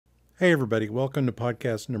Hey, everybody. Welcome to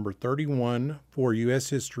podcast number 31 for U.S.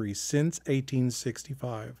 History since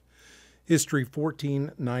 1865, History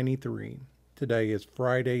 1493. Today is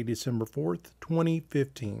Friday, December 4th,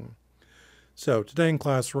 2015. So today in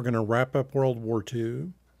class, we're going to wrap up World War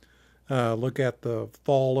II, look at the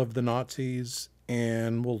fall of the Nazis,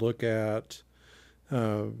 and we'll look at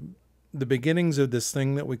the beginnings of this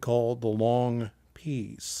thing that we call the Long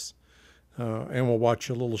Peace. And we'll watch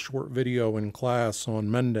a little short video in class on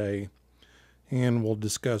Monday, and we'll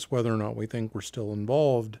discuss whether or not we think we're still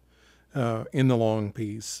involved in the Long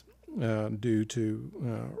Peace due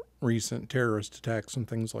to recent terrorist attacks and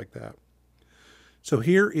things like that. So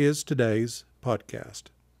here is today's podcast.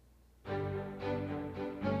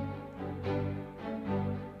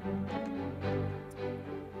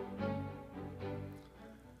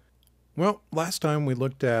 Well, last time we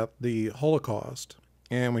looked at the Holocaust,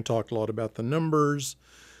 and we talked a lot about the numbers,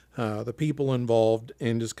 the people involved,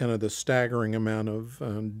 and just kind of the staggering amount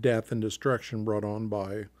of death and destruction brought on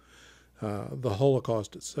by the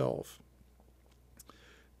Holocaust itself.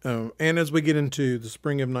 And as we get into the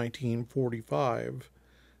spring of 1945,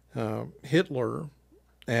 Hitler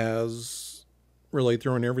has really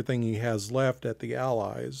thrown everything he has left at the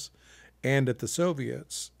Allies and at the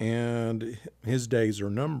Soviets, and his days are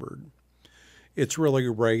numbered. It's really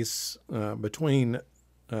a race between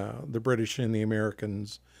the British and the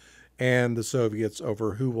Americans and the Soviets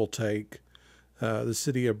over who will take the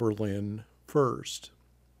city of Berlin first.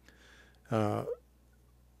 The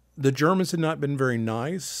Germans had not been very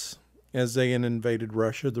nice as they had invaded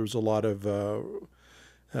Russia. There was a lot of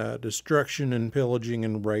destruction and pillaging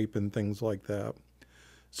and rape and things like that.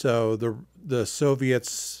 So the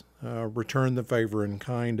Soviets returned the favor in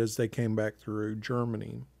kind as they came back through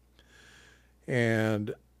Germany.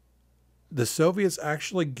 And the Soviets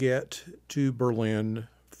actually get to Berlin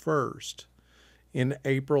first in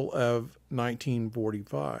April of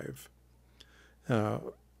 1945,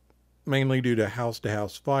 mainly due to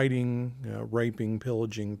house-to-house fighting, raping,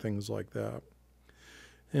 pillaging, things like that.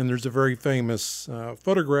 And there's a very famous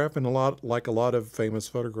photograph, and a lot of famous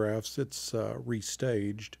photographs, it's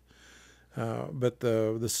restaged. But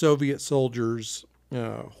the Soviet soldiers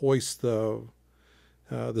hoist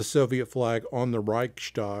the Soviet flag on the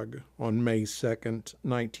Reichstag on May 2nd,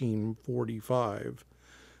 1945.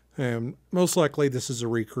 And most likely this is a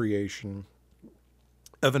recreation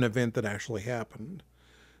of an event that actually happened.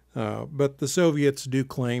 But the Soviets do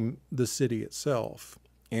claim the city itself.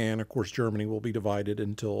 And, of course, Germany will be divided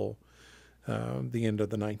until the end of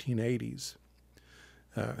the 1980s.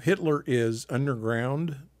 Hitler is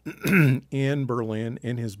underground in Berlin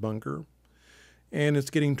in his bunker. And it's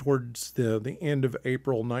getting towards the end of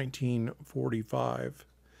April 1945.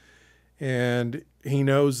 And he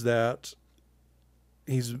knows that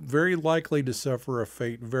he's very likely to suffer a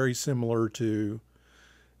fate very similar to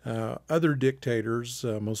other dictators,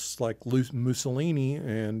 most like Mussolini,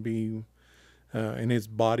 and his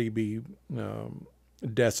body be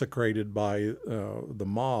desecrated by the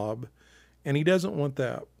mob. And he doesn't want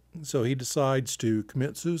that. So he decides to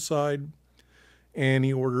commit suicide, and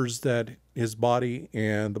he orders that his body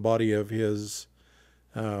and the body of his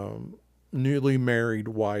newly married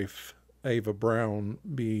wife, Eva Braun,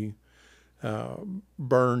 be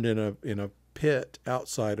burned in a pit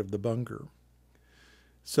outside of the bunker.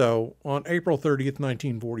 So on April 30th,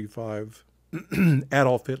 1945,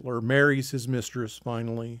 Adolf Hitler marries his mistress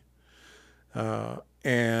finally,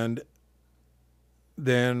 and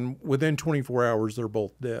then within 24 hours, they're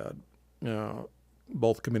both dead,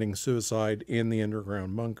 both committing suicide in the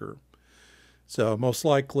underground bunker. So most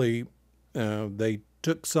likely they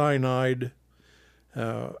took cyanide.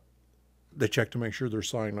 They checked to make sure their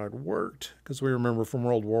cyanide worked, because we remember from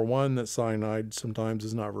World War I that cyanide sometimes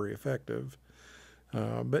is not very effective.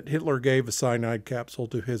 But Hitler gave a cyanide capsule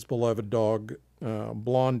to his beloved dog,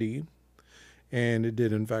 Blondie, and it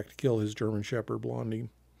did in fact kill his German Shepherd, Blondie.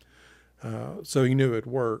 So he knew it'd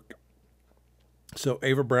work. So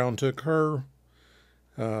Eva Braun took her,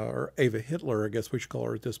 or Eva Hitler, I guess we should call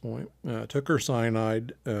her at this point, took her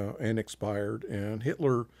cyanide and expired, and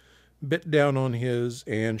Hitler bit down on his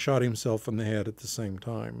and shot himself in the head at the same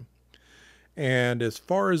time. And as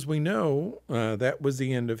far as we know, that was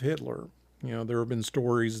the end of Hitler. You know, there have been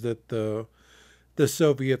stories that the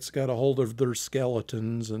Soviets got a hold of their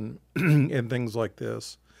skeletons and and things like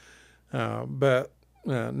this, but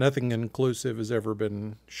nothing conclusive has ever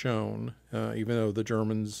been shown. Even though the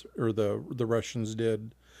Germans or the Russians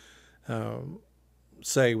did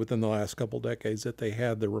say within the last couple decades that they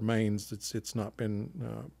had the remains, it's not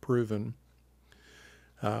been proven.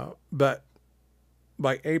 But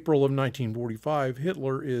by April of 1945,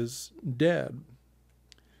 Hitler is dead.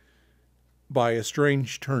 by a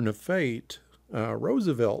strange turn of fate,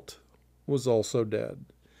 Roosevelt was also dead.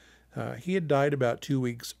 He had died about 2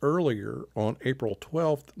 weeks earlier on April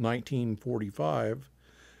 12th, 1945,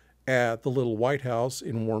 at the Little White House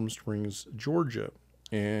in Warm Springs, Georgia.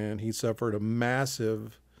 And he suffered a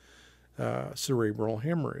massive cerebral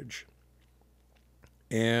hemorrhage.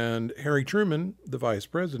 And Harry Truman, the vice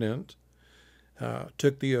president,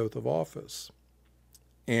 took the oath of office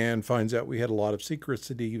and finds out we had a lot of secrets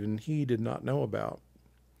that even he did not know about.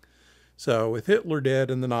 So with Hitler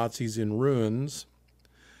dead and the Nazis in ruins,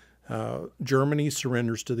 Germany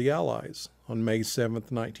surrenders to the Allies on May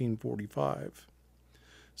 7th, 1945.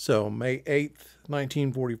 So May 8th,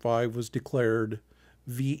 1945 was declared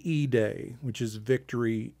VE Day, which is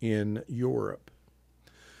Victory in Europe.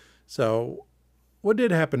 So what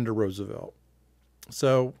did happen to Roosevelt?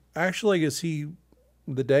 So actually,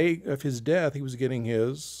 the day of his death, he was getting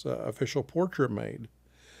his official portrait made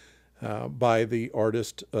by the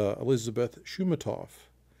artist Elizabeth Shumatoff,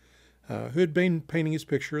 who had been painting his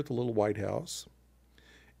picture at the Little White House.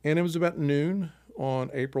 And it was about noon on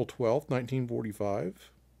April 12th,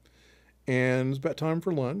 1945. And it was about time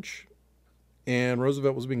for lunch. And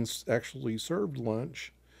Roosevelt was being actually served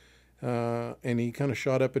lunch. And he kind of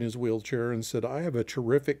shot up in his wheelchair and said, "I have a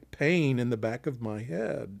terrific pain in the back of my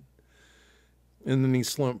head." And then he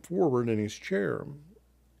slumped forward in his chair.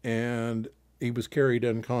 And he was carried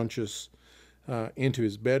unconscious into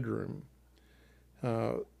his bedroom.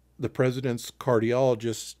 The president's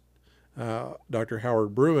cardiologist, Dr.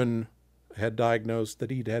 Howard Bruin, had diagnosed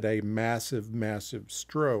that he'd had a massive, massive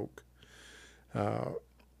stroke,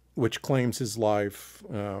 which claims his life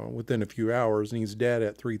within a few hours, and he's dead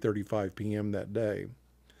at 3:35 p.m. that day.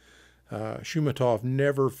 Shumatoff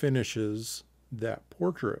never finishes that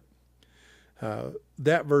portrait.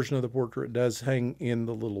 That version of the portrait does hang in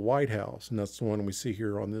the Little White House, and that's the one we see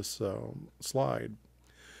here on this slide.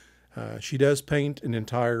 She does paint an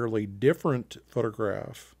entirely different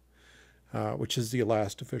photograph, which is the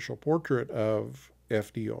last official portrait of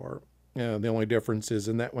FDR. The only difference is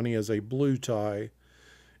in that one he has a blue tie,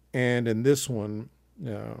 and in this one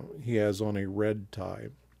he has on a red tie.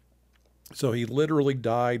 So he literally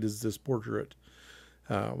died as this portrait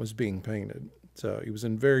was being painted. So he was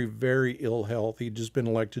in very, very ill health. He'd just been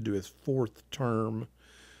elected to his 4th term.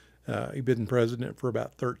 He'd been president for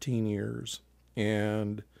about 13 years,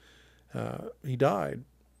 and he died.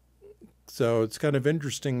 So it's kind of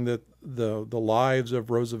interesting that the lives of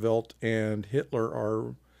Roosevelt and Hitler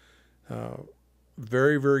are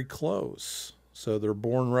very, very close. So they're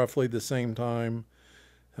born roughly the same time.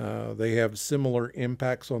 They have similar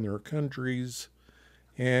impacts on their countries,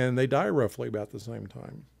 and they die roughly about the same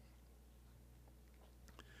time.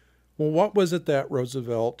 Well, what was it that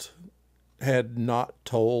Roosevelt had not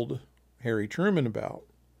told Harry Truman about?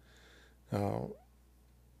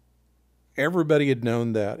 Everybody had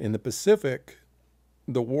known that in the Pacific,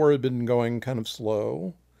 the war had been going kind of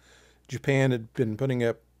slow. Japan had been putting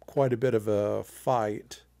up quite a bit of a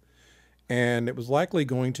fight, and it was likely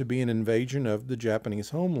going to be an invasion of the Japanese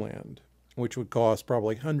homeland, which would cost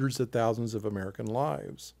probably hundreds of thousands of American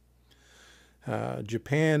lives.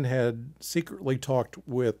 Japan had secretly talked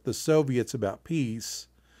with the Soviets about peace,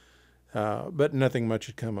 but nothing much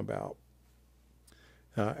had come about.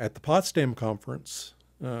 At the Potsdam Conference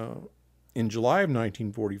in July of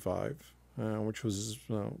 1945, which was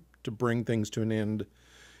to bring things to an end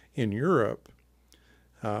in Europe,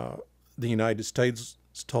 the United States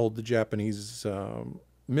told the Japanese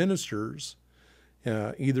ministers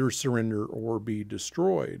either surrender or be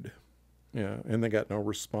destroyed, and they got no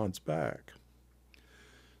response back.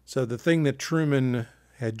 So the thing that Truman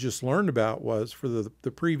had just learned about was for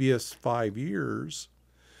the previous 5 years,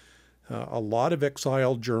 a lot of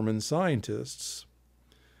exiled German scientists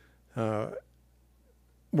were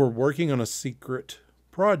working on a secret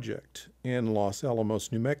project in Los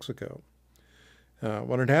Alamos, New Mexico.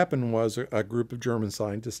 What had happened was a group of German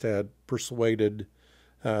scientists had persuaded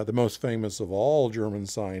the most famous of all German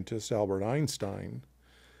scientists, Albert Einstein,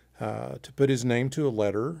 to put his name to a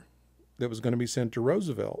letter that was going to be sent to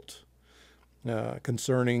Roosevelt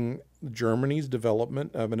concerning Germany's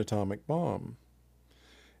development of an atomic bomb.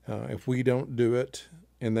 If we don't do it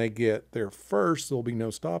and they get there first, there'll be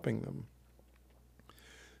no stopping them.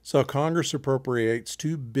 So Congress appropriates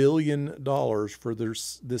 $2 billion for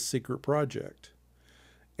this secret project.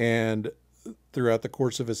 And throughout the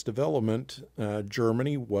course of its development,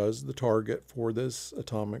 Germany was the target for this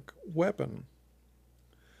atomic weapon.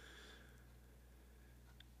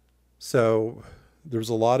 So there's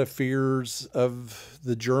a lot of fears of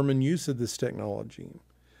the German use of this technology.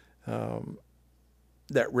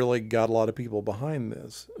 that really got a lot of people behind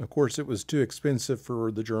this. Of course, it was too expensive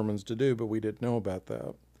for the Germans to do, but we didn't know about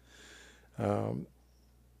that.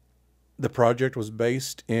 The project was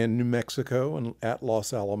based in New Mexico and at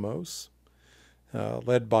Los Alamos,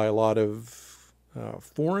 led by a lot of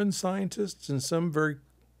foreign scientists and some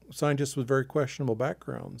scientists with very questionable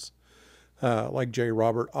backgrounds, like J.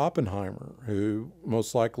 Robert Oppenheimer, who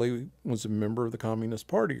most likely was a member of the Communist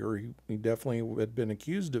Party, or he definitely had been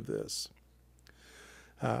accused of this.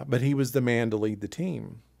 But he was the man to lead the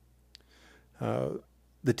team.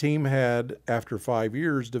 The team had, after 5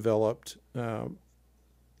 years, developed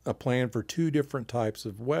a plan for 2 different types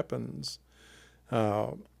of weapons,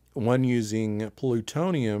 one using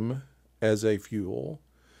plutonium as a fuel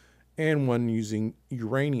and one using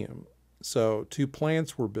uranium. So 2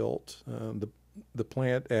 plants were built. The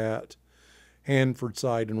plant at Hanford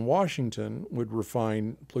site in Washington would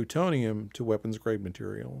refine plutonium to weapons-grade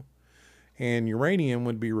material, and uranium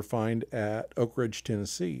would be refined at Oak Ridge,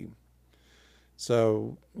 Tennessee.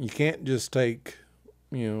 So you can't just take,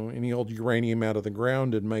 any old uranium out of the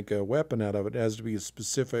ground and make a weapon out of it. It has to be a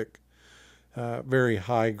specific, very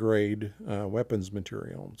high-grade weapons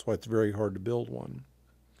material. That's why it's very hard to build one.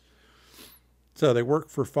 So they worked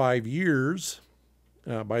for 5 years.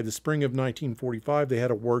 By the spring of 1945, they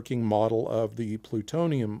had a working model of the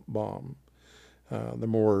plutonium bomb, the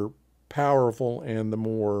more powerful and the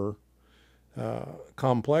more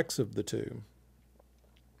complex of the two.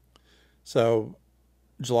 So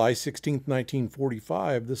July 16th,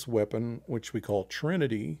 1945, this weapon, which we call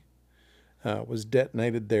Trinity, was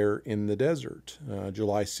detonated there in the desert,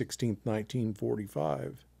 July 16th,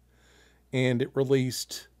 1945. And it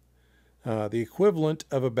released the equivalent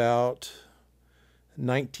of about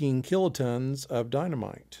 19 kilotons of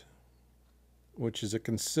dynamite, which is a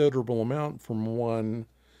considerable amount from one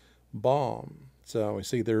bomb. So we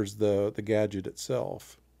see there's the gadget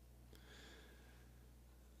itself.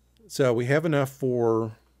 So we have enough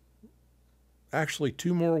for actually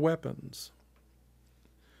 2 more weapons.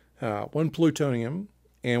 One plutonium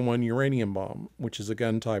and one uranium bomb, which is a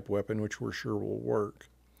gun-type weapon, which we're sure will work.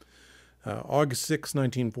 August 6,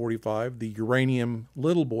 1945, the uranium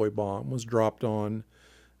Little Boy bomb was dropped on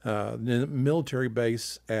the military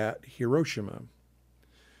base at Hiroshima,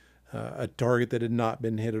 a target that had not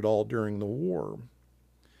been hit at all during the war.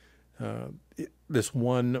 This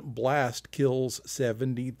one blast kills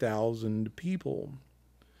 70,000 people,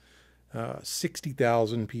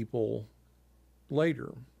 60,000 people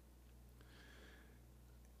later.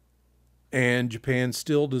 And Japan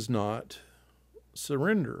still does not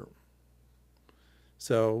surrender.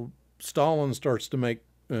 So Stalin starts to make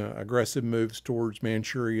aggressive moves towards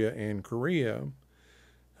Manchuria and Korea,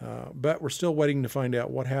 but we're still waiting to find out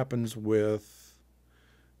what happens with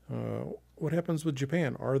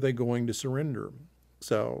Japan. Are they going to surrender?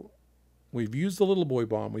 So we've used the Little Boy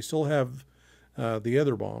bomb. We still have the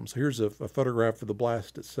other bombs. Here's a photograph of the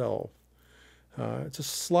blast itself. It's a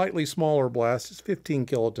slightly smaller blast. It's 15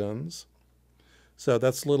 kilotons. So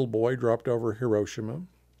that's Little Boy dropped over Hiroshima.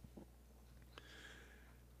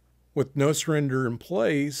 With no surrender in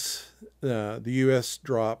place, the U.S.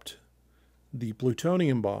 dropped the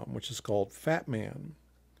plutonium bomb, which is called Fat Man,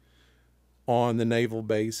 on the naval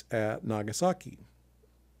base at Nagasaki.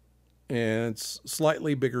 And it's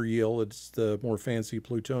slightly bigger yield. It's the more fancy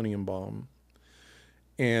plutonium bomb.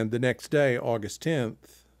 And the next day, August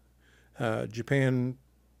 10th, Japan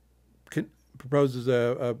proposes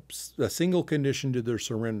a single condition to their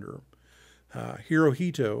surrender.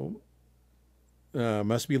 Hirohito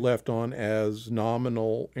must be left on as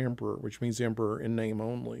nominal emperor, which means emperor in name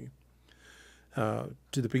only. To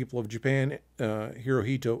the people of Japan,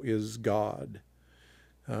 Hirohito is God.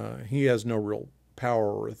 He has no real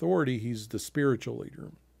power or authority. He's the spiritual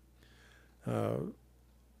leader.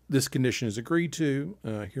 This condition is agreed to.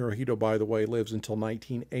 Hirohito, by the way, lives until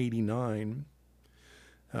 1989.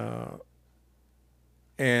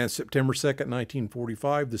 And September 2nd,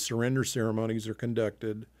 1945, the surrender ceremonies are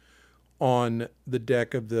conducted on the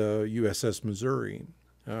deck of the USS Missouri,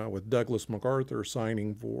 with Douglas MacArthur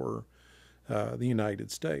signing for the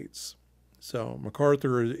United States. So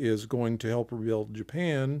MacArthur is going to help rebuild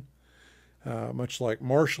Japan, much like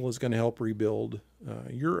Marshall is going to help rebuild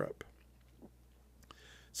Europe.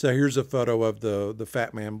 So here's a photo of the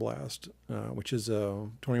Fat Man blast, which is a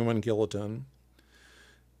 21 kiloton,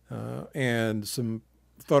 and some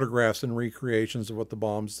photographs and recreations of what the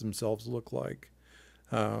bombs themselves look like.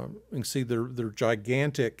 You can see they're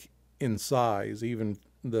gigantic in size. Even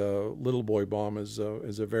the Little Boy bomb is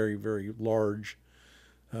a very, very large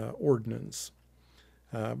ordnance.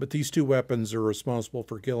 But these 2 weapons are responsible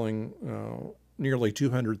for killing nearly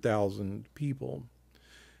 200,000 people.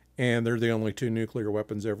 and they're the only two nuclear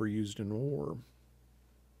weapons ever used in war.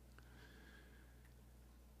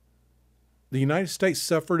 The United States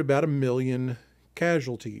suffered about 1 million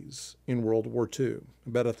casualties in World War II.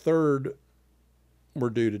 About a third were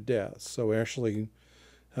due to deaths. So actually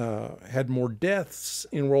had more deaths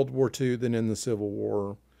in World War II than in the Civil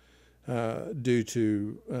War due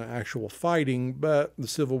to actual fighting, but the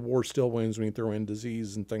Civil War still wins when you throw in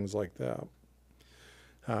disease and things like that.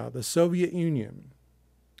 The Soviet Union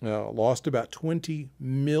lost about 20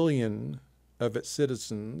 million of its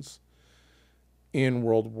citizens in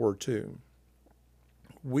World War II.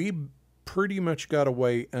 We pretty much got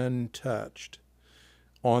away untouched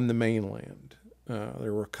on the mainland.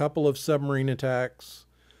 There were a couple of submarine attacks,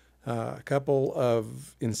 a couple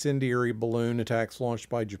of incendiary balloon attacks launched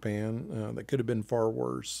by Japan that could have been far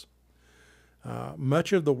worse.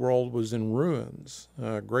 Much of the world was in ruins.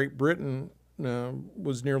 Great Britain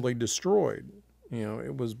was nearly destroyed.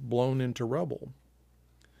 It was blown into rubble.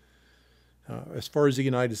 As far as the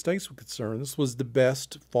United States was concerned, this was the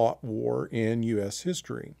best fought war in U.S.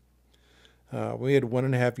 history. We had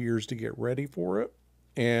 1.5 years to get ready for it,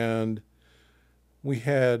 and we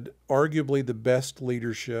had arguably the best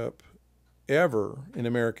leadership ever in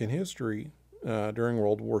American history during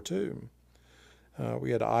World War II.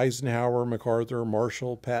 We had Eisenhower, MacArthur,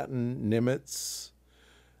 Marshall, Patton, Nimitz.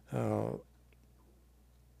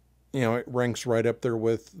 It ranks right up there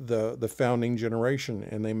with the founding generation,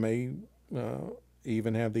 and they may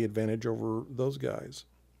even have the advantage over those guys.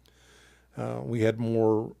 We had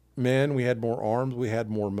more men, we had more arms, we had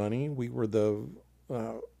more money. We were the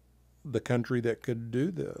country that could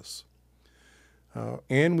do this.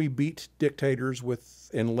 And we beat dictators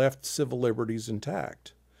and left civil liberties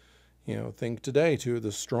intact. Think today, two of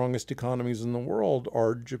the strongest economies in the world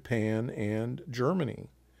are Japan and Germany.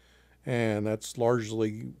 And that's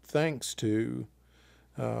largely thanks to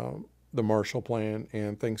the Marshall Plan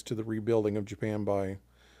and thanks to the rebuilding of Japan by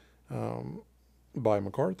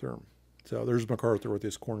MacArthur. So there's MacArthur with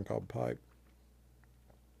his corncob pipe.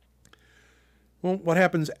 Well, what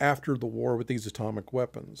happens after the war with these atomic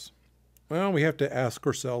weapons? Well, we have to ask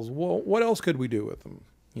ourselves, well, what else could we do with them?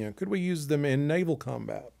 Could we use them in naval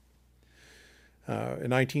combat? In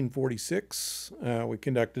 1946, we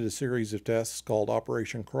conducted a series of tests called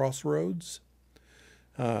Operation Crossroads.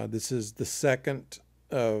 This is the second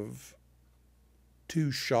of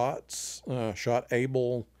 2 shots. Shot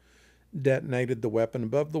Able detonated the weapon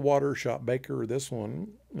above the water. Shot Baker, this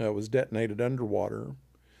one, was detonated underwater,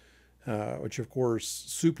 which of course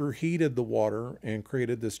superheated the water and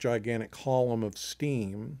created this gigantic column of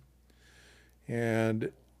steam.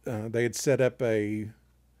 And they had set up a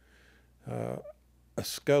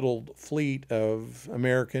scuttled fleet of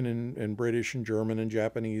American and British and German and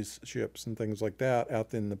Japanese ships and things like that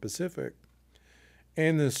out in the Pacific.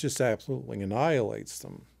 And this just absolutely annihilates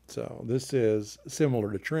them. So this is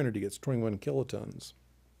similar to Trinity. It's 21 kilotons.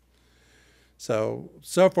 So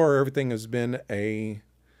far everything has been a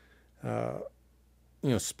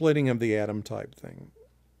splitting of the atom type thing.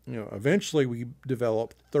 Eventually we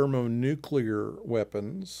developed thermonuclear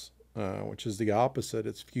weapons, which is the opposite.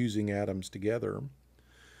 It's fusing atoms together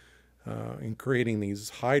and creating these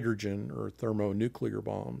hydrogen or thermonuclear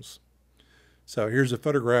bombs. So here's a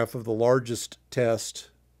photograph of the largest test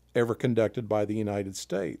ever conducted by the United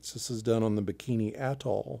States. This is done on the Bikini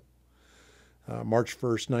Atoll, March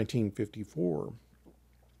 1st, 1954.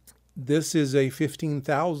 This is a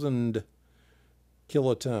 15,000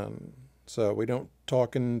 kiloton. So we don't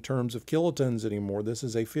talk in terms of kilotons anymore. This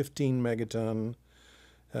is a 15 megaton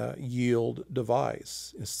yield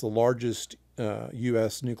device. It's the largest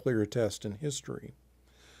U.S. nuclear test in history.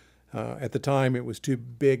 At the time, it was too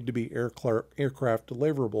big to be aircraft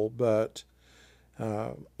deliverable, but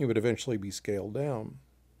it would eventually be scaled down.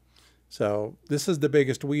 So this is the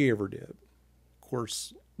biggest we ever did. Of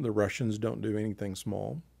course, the Russians don't do anything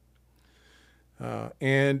small.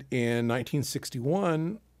 And in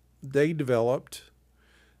 1961, they developed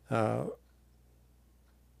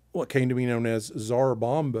what came to be known as Tsar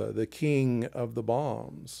Bomba, the king of the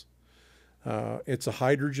bombs. It's a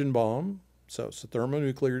hydrogen bomb, so it's a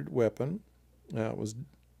thermonuclear weapon. It was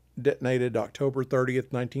detonated October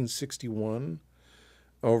 30th, 1961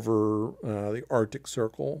 over the Arctic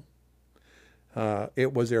Circle.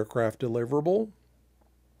 It was aircraft deliverable.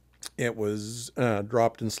 It was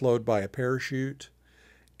dropped and slowed by a parachute,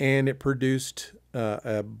 and it produced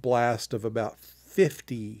a blast of about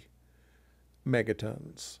 50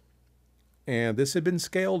 megatons. And this had been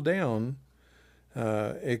scaled down.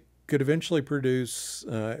 It could eventually produce,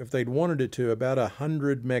 if they'd wanted it to, about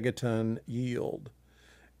 100 megaton yield,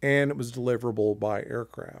 and it was deliverable by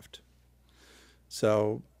aircraft.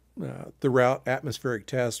 So throughout atmospheric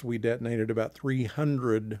tests, we detonated about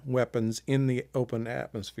 300 weapons in the open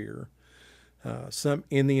atmosphere. Some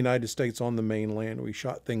in the United States on the mainland. We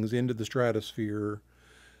shot things into the stratosphere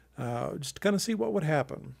just to kind of see what would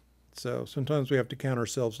happen. So sometimes we have to count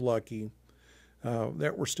ourselves lucky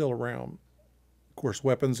that we're still around. Of course,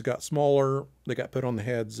 weapons got smaller. They got put on the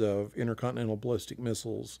heads of intercontinental ballistic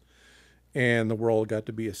missiles, and the world got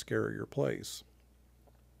to be a scarier place.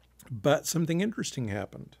 But something interesting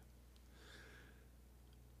happened.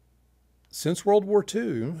 Since World War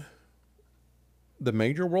II, the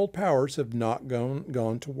major world powers have not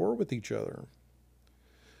gone to war with each other.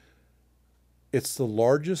 It's the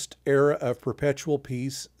largest era of perpetual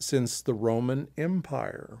peace since the Roman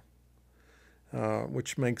Empire,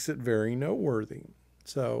 which makes it very noteworthy.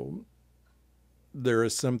 So there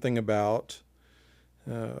is something about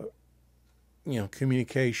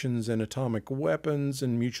communications and atomic weapons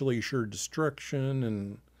and mutually assured destruction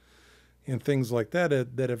and things like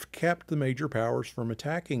that that have kept the major powers from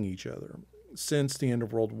attacking each other since the end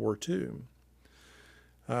of World War II.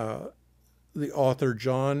 The author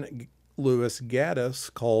John Lewis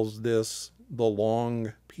Gaddis calls this the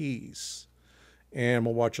long peace. And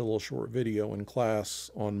we'll watch a little short video in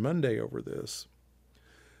class on Monday over this.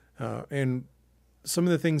 And some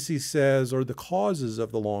of the things he says are the causes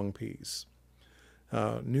of the long peace.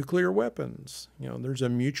 Nuclear weapons. There's a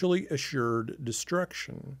mutually assured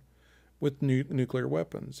destruction with nuclear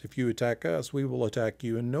weapons. If you attack us, we will attack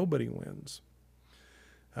you, and nobody wins.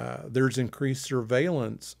 There's increased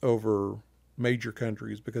surveillance over major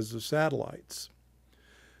countries because of satellites.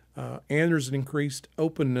 And there's an increased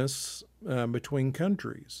openness between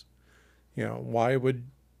countries. Why would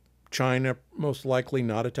China most likely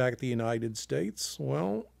not attack the United States?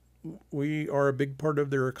 Well, we are a big part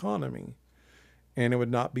of their economy, and it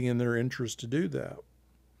would not be in their interest to do that.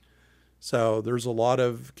 So there's a lot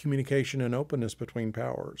of communication and openness between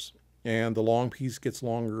powers, and the long peace gets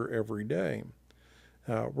longer every day.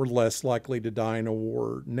 We're less likely to die in a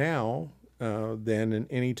war now than in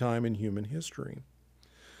any time in human history.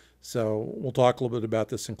 So we'll talk a little bit about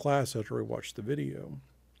this in class after we watch the video.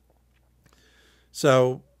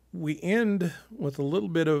 So we end with a little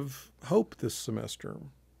bit of hope this semester.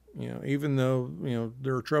 Even though,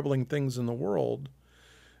 there are troubling things in the world,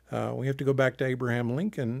 we have to go back to Abraham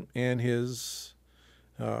Lincoln and his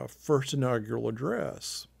first inaugural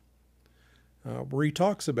address, where he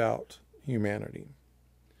talks about humanity.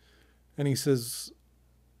 And he says,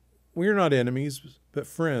 "We are not enemies, but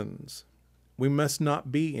friends. We must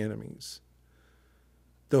not be enemies.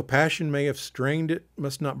 Though passion may have strained it,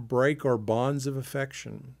 must not break our bonds of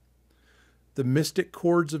affection. The mystic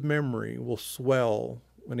chords of memory will swell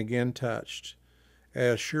when again touched,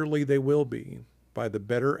 as surely they will be by the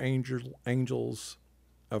better angels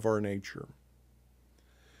of our nature."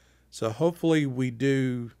 So hopefully we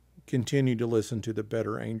do continue to listen to the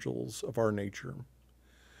better angels of our nature.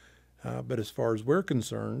 But as far as we're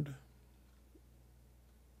concerned,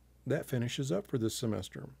 that finishes up for this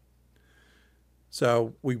semester.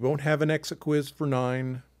 So we won't have an exit quiz for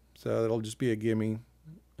 9, so that'll just be a gimme,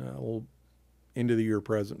 a little end of the year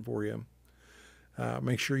present for you.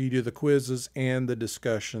 Make sure you do the quizzes and the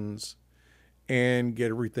discussions and get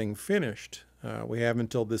everything finished. We have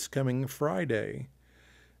until this coming Friday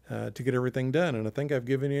to get everything done, and I think I've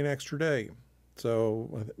given you an extra day.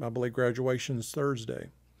 So I believe graduation's Thursday.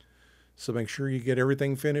 So make sure you get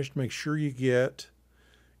everything finished. Make sure you get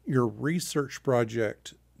your research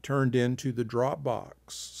project turned into the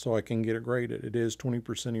Dropbox so I can get it graded. It is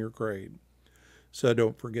 20% of your grade. So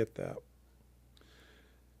don't forget that.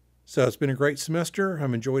 So it's been a great semester.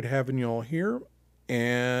 I've enjoyed having you all here.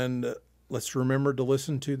 And let's remember to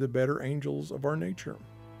listen to the better angels of our nature.